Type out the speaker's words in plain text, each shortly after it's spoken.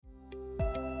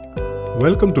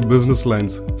Welcome to Business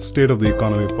Line's State of the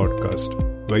Economy podcast,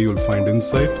 where you'll find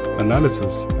insight,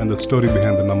 analysis, and the story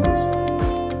behind the numbers.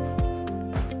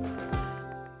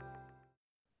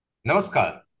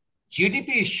 Namaskar.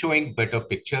 GDP is showing better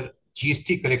picture.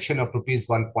 GST collection of rupees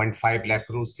 1.5 lakh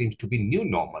crore seems to be new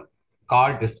normal.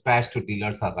 Car dispatch to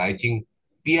dealers are rising.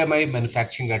 PMI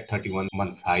manufacturing at 31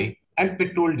 months high, and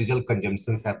petrol diesel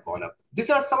consumptions have gone up. These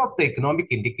are some of the economic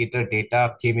indicator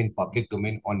data came in public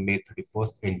domain on May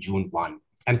 31st and June 1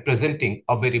 and presenting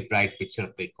a very bright picture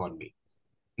of the economy.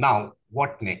 Now,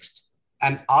 what next?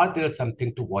 And are there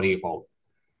something to worry about?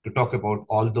 To talk about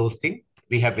all those things,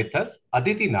 we have with us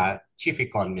Aditi Nayar, Chief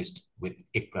Economist with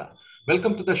ICRA.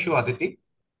 Welcome to the show, Aditi.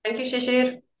 Thank you,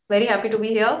 Shishir. Very happy to be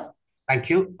here. Thank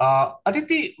you.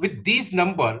 Aditi, with these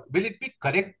numbers, will it be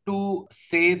correct to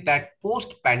say that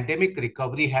post-pandemic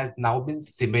recovery has now been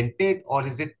cemented, or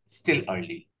is it still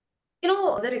early?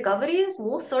 The recovery is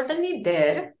most certainly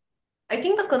there. I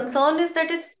think the concern is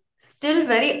that it's still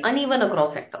very uneven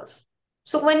across sectors.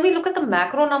 So when we look at the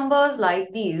macro numbers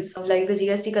like these, like the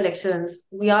GST collections,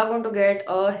 we are going to get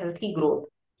a healthy growth.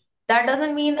 That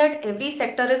doesn't mean that every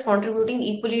sector is contributing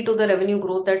equally to the revenue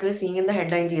growth that we're seeing in the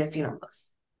headline GST numbers.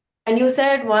 And you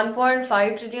said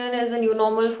 1.5 trillion is a new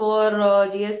normal for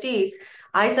GST.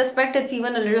 I suspect it's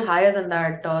even a little higher than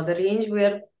that. The range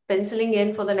we're penciling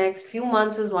in for the next few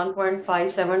months is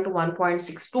 1.57 to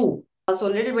 1.62. So a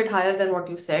little bit higher than what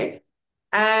you said.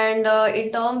 And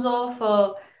in terms of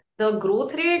the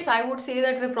growth rates, I would say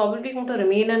that we're probably going to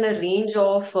remain in a range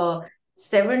of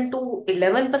 7 to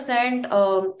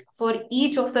 11% for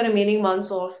each of the remaining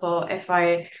months of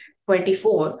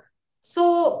FY24.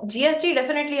 So GST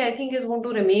definitely, I think, is going to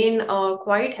remain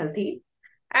quite healthy.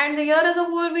 And the year as a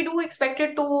whole, we do expect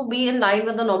it to be in line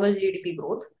with the normal GDP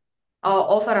growth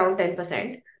of around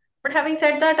 10%. But having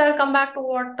said that, I'll come back to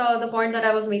what the point that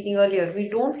I was making earlier. We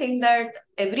don't think that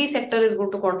every sector is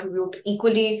going to contribute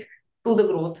equally to the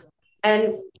growth.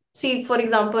 And see, for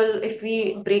example, if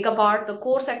we break apart the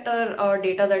core sector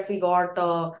data that we got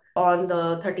on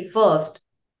the 31st,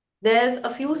 there's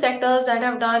a few sectors that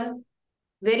have done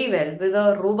very well with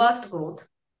a robust growth.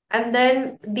 And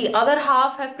then the other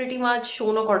half have pretty much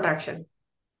shown a contraction,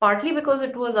 partly because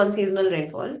it was unseasonal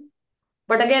rainfall.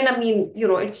 But again, I mean,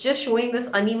 it's just showing this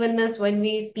unevenness when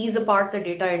we tease apart the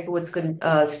data into its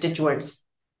constituents.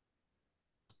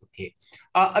 Okay.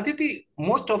 Aditi,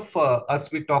 most of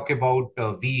us, we talk about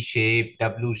V shape,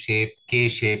 W shape, K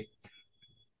shape.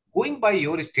 Going by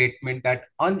your statement that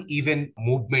uneven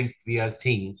movement we are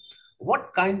seeing,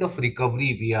 what kind of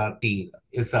recovery we are seeing?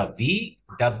 Is a V,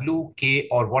 W, K,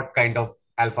 or what kind of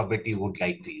alphabet you would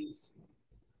like to use?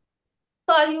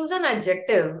 So I'll use an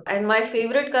adjective, and my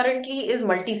favorite currently is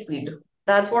multispeed.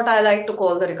 That's what I like to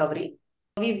call the recovery.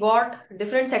 We've got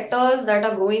different sectors that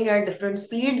are growing at different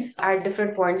speeds at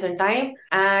different points in time.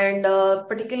 And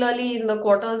particularly in the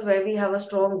quarters where we have a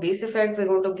strong base effect, we're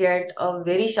going to get a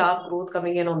very sharp growth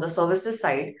coming in on the services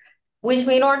side, which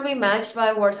may not be matched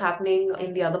by what's happening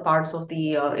in the other parts of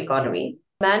the economy.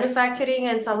 Manufacturing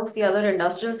and some of the other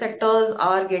industrial sectors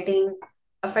are getting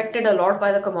affected a lot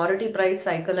by the commodity price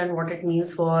cycle and what it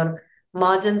means for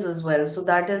margins as well. So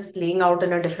that is playing out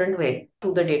in a different way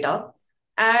through the data.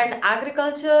 And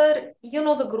agriculture,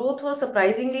 the growth was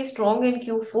surprisingly strong in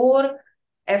Q4.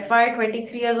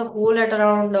 FY23 as a whole at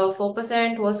around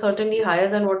 4% was certainly higher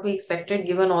than what we expected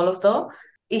given all of the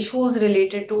issues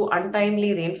related to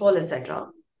untimely rainfall,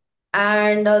 etc.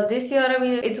 And this year, I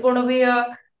mean, it's going to be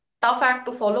a tough act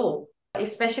to follow,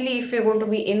 especially if we're going to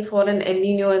be in for an El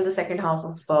Nino in the second half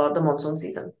of the monsoon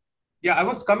season. Yeah, I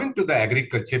was coming to the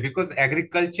agriculture,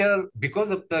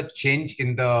 because of the change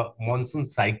in the monsoon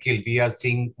cycle, we are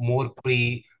seeing more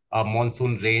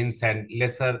monsoon rains and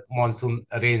lesser monsoon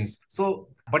rains. So,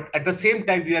 but at the same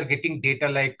time, we are getting data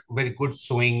like very good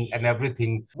sowing and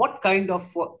everything. What kind of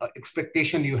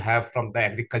expectation you have from the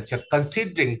agriculture,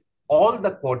 considering all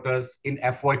the quarters in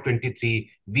FY23,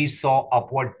 we saw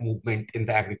upward movement in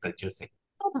the agriculture sector?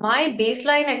 My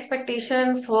baseline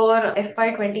expectation for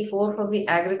FY24 for the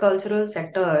agricultural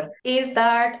sector is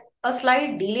that a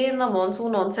slight delay in the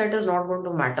monsoon onset is not going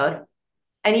to matter.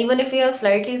 And even if we have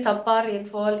slightly subpar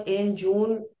rainfall in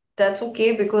June, that's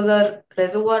okay because our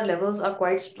reservoir levels are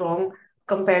quite strong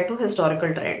compared to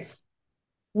historical trends.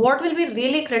 What will be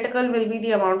really critical will be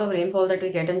the amount of rainfall that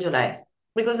we get in July,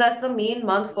 because that's the main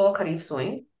month for Kharif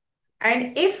sowing.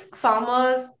 And if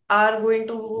farmers are going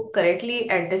to correctly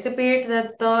anticipate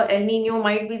that the El Nino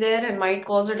might be there and might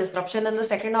cause a disruption in the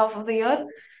second half of the year,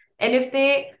 and if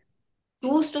they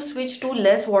choose to switch to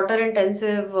less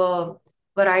water-intensive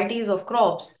varieties of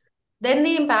crops, then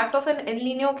the impact of an El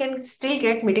Nino can still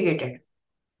get mitigated.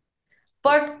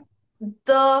 But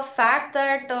The fact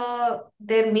that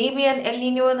there may be an El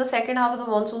Nino in the second half of the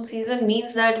monsoon season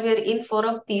means that we're in for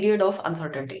a period of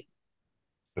uncertainty.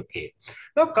 Okay.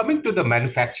 Now, coming to the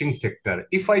manufacturing sector,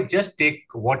 if I just take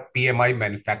what PMI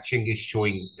manufacturing is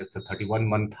showing, it's a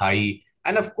 31-month high.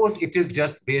 And of course, it is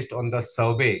just based on the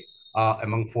survey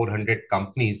among 400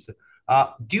 companies.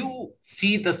 Do you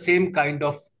see the same kind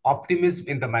of optimism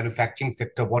in the manufacturing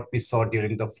sector, what we saw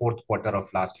during the fourth quarter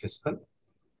of last fiscal?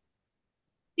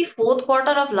 The fourth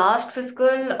quarter of last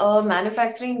fiscal,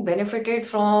 manufacturing benefited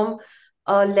from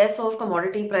less of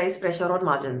commodity price pressure on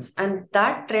margins, and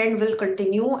that trend will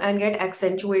continue and get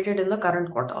accentuated in the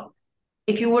current quarter.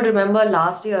 If you would remember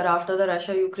last year after the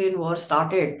Russia-Ukraine war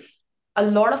started, a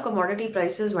lot of commodity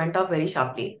prices went up very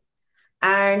sharply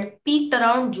and peaked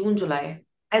around June, July,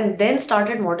 and then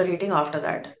started moderating after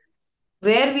that.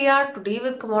 Where we are today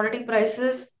with commodity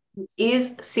prices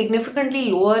is significantly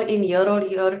lower in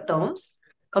year-on-year terms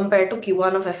compared to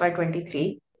Q1 of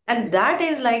FY23. And that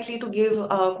is likely to give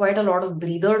quite a lot of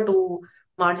breather to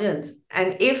margins.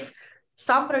 And if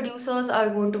some producers are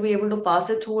going to be able to pass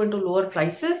it through into lower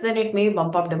prices, then it may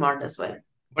bump up demand as well.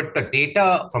 But the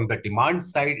data from the demand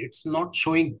side, it's not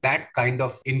showing that kind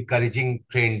of encouraging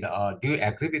trend. Do you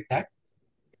agree with that?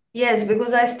 Yes,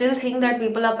 because I still think that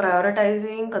people are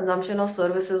prioritizing consumption of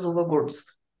services over goods.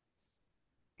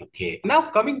 Okay. Now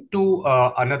coming to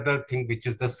another thing, which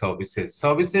is the services.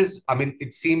 Services, I mean,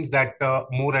 it seems that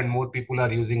more and more people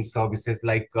are using services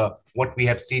like what we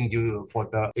have seen for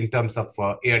the in terms of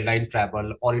airline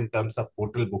travel or in terms of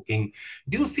hotel booking.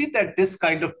 Do you see that this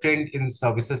kind of trend in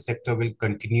services sector will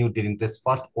continue during this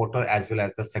first quarter as well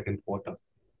as the second quarter?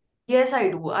 Yes, I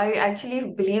do. I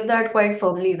actually believe that quite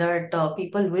firmly that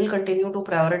people will continue to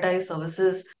prioritize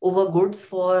services over goods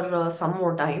for some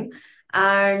more time.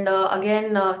 And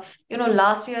again,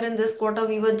 last year in this quarter,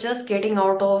 we were just getting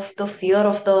out of the fear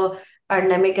of the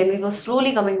pandemic and we were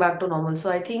slowly coming back to normal. So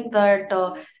I think that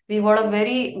we got a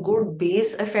very good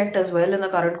base effect as well in the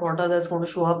current quarter that's going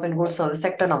to show up in good service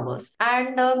sector numbers.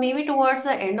 And maybe towards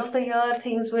the end of the year,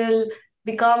 things will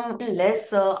become less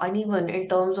uneven in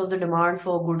terms of the demand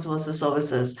for goods versus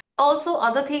services. Also,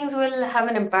 other things will have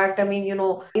an impact. I mean,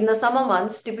 in the summer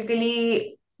months,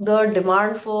 typically the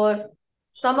demand for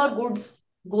summer goods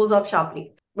goes up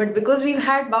sharply. But because we've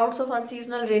had bouts of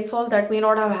unseasonal rainfall, that may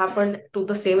not have happened to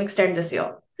the same extent this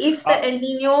year. If the El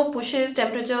Nino pushes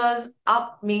temperatures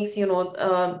up, makes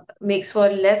for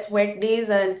less wet days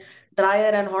and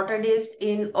drier and hotter days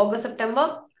in August,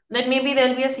 September, then maybe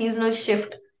there'll be a seasonal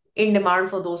shift in demand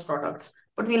for those products.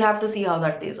 But we'll have to see how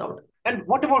that plays out. And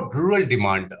what about rural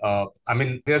demand? I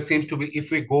mean, there seems to be, if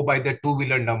we go by the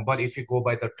two-wheeler number, if we go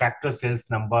by the tractor sales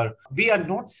number, we are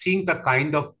not seeing the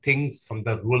kind of things from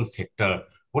the rural sector.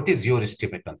 What is your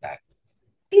estimate on that?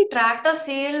 The tractor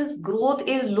sales growth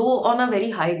is low on a very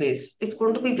high base. It's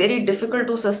going to be very difficult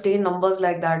to sustain numbers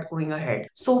like that going ahead.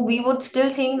 So we would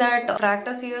still think that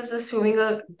tractor sales is showing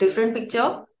a different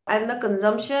picture. And the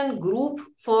consumption group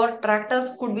for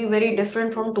tractors could be very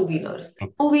different from two-wheelers.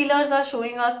 Two-wheelers are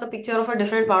showing us the picture of a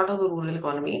different part of the rural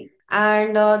economy.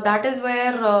 And that is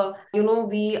where,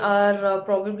 we are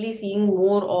probably seeing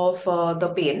more of the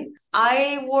pain.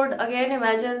 I would again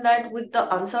imagine that with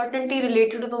the uncertainty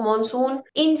related to the monsoon,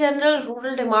 in general,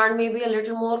 rural demand may be a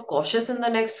little more cautious in the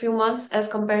next few months as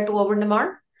compared to urban demand.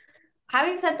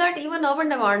 Having said that, even urban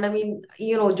demand, I mean,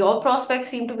 job prospects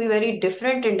seem to be very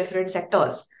different in different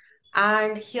sectors.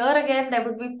 And here again, there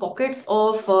would be pockets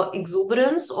of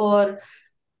exuberance, or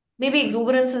maybe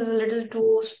exuberance is a little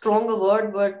too strong a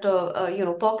word, but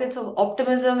pockets of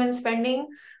optimism in spending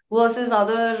versus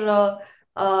other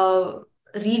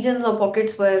regions or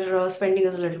pockets where spending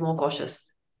is a little more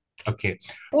cautious. Okay.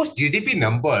 Post GDP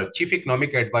number, Chief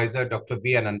Economic Advisor Dr.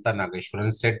 V. Ananta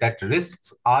Nageshwaran said that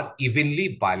risks are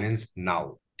evenly balanced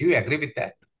now. Do you agree with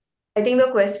that? I think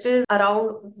the question is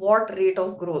around what rate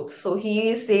of growth. So he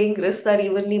is saying risks are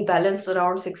evenly balanced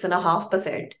around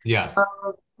 6.5%. Yeah.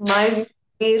 My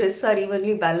risks are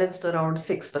evenly balanced around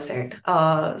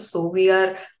 6%. So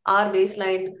our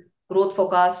baseline growth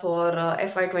forecast for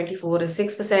FY24 is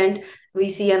 6%. We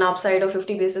see an upside of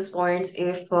 50 basis points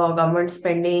if government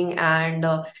spending and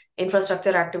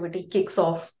infrastructure activity kicks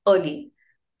off early.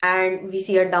 And we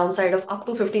see a downside of up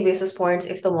to 50 basis points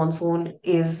if the monsoon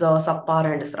is subpar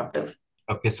and disruptive.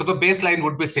 Okay, so the baseline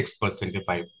would be 6% if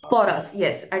I... For us,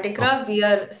 yes. At ICRA, we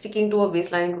are sticking to a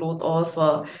baseline growth of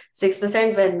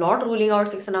 6%. We're not ruling out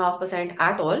 6.5%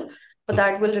 at all, but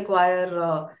that will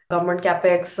require government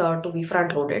capex to be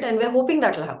front-loaded, and we're hoping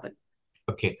that will happen.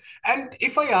 Okay. And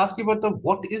if I ask you about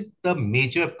what is the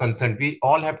major concern? We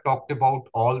all have talked about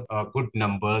all good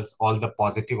numbers, all the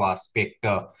positive aspect.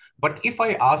 But if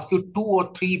I ask you two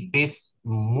or three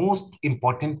most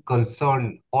important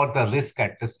concern or the risk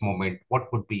at this moment,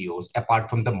 what would be yours apart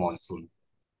from the monsoon?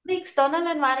 The external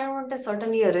environment is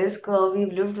certainly a risk.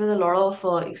 We've lived with a lot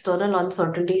of external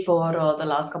uncertainty for the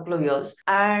last couple of years,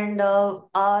 and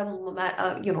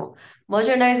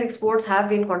merchandise exports have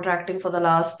been contracting for the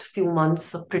last few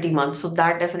months, pretty much. So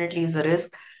that definitely is a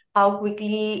risk. How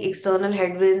quickly external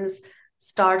headwinds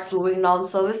start slowing down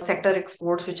service sector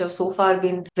exports, which have so far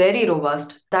been very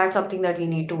robust. That's something that we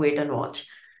need to wait and watch.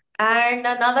 And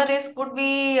another risk would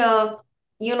be,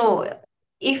 you know,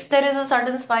 if there is a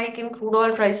sudden spike in crude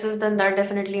oil prices, then that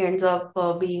definitely ends up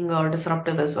being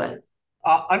disruptive as well.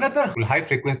 Another high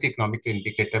frequency economic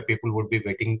indicator people would be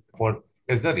waiting for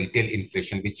is the retail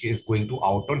inflation, which is going to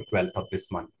out on 12th of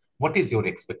this month. What is your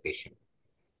expectation?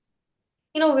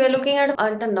 We're looking at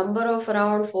a number of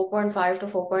around 4.5 to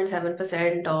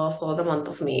 4.7% for the month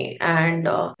of May, and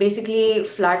basically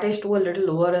flattish to a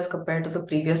little lower as compared to the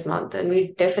previous month. And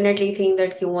we definitely think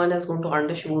that Q1 is going to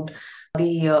undershoot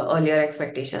the earlier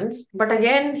expectations. But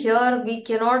again, here we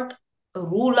cannot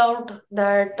rule out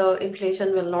that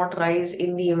inflation will not rise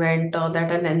in the event that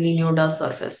an El Nino does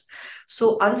surface.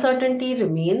 So uncertainty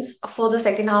remains for the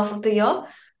second half of the year,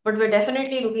 but we're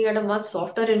definitely looking at a much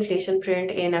softer inflation print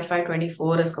in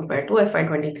FY24 as compared to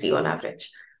FY23 on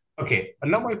average. Okay,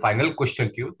 and now my final question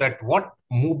to you, that what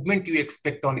movement you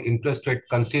expect on interest rate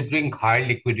considering high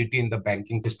liquidity in the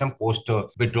banking system post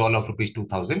withdrawal of rupees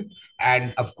 2000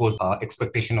 and of course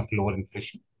expectation of lower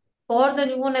inflation? For the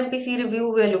June MPC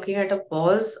review, we're looking at a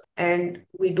pause, and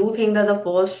we do think that the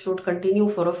pause should continue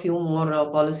for a few more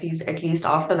policies, at least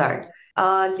after that.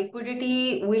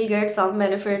 Liquidity will get some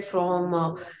benefit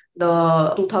from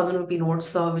the 2000 rupee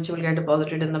notes, which will get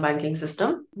deposited in the banking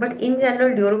system. But in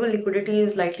general, durable liquidity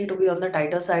is likely to be on the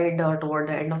tighter side toward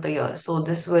the end of the year. So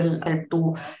this will help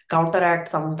to counteract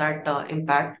some of that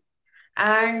impact.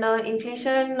 And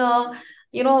inflation,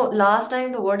 last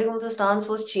time the wording of the stance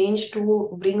was changed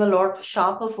to bring a lot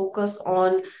sharper focus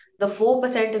on the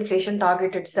 4% inflation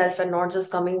target itself and not just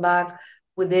coming back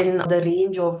within the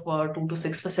range of 2 to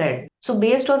 6%. So,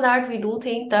 based on that, we do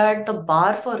think that the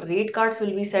bar for rate cuts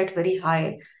will be set very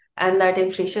high, and that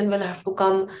inflation will have to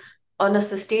come on a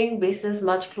sustained basis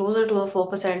much closer to the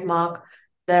 4% mark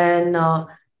than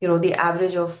the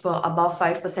average of above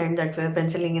 5% that we're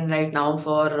penciling in right now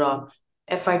for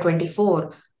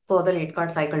FY24 for the rate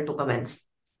cut cycle to commence.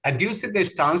 And do you see the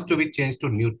stance to be changed to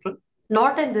neutral?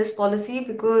 Not in this policy,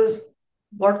 because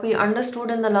what we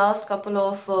understood in the last couple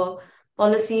of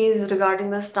policies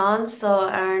regarding the stance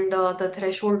and the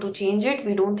threshold to change it,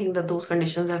 we don't think that those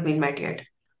conditions have been met yet.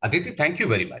 Aditi, thank you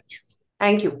very much.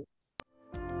 Thank you.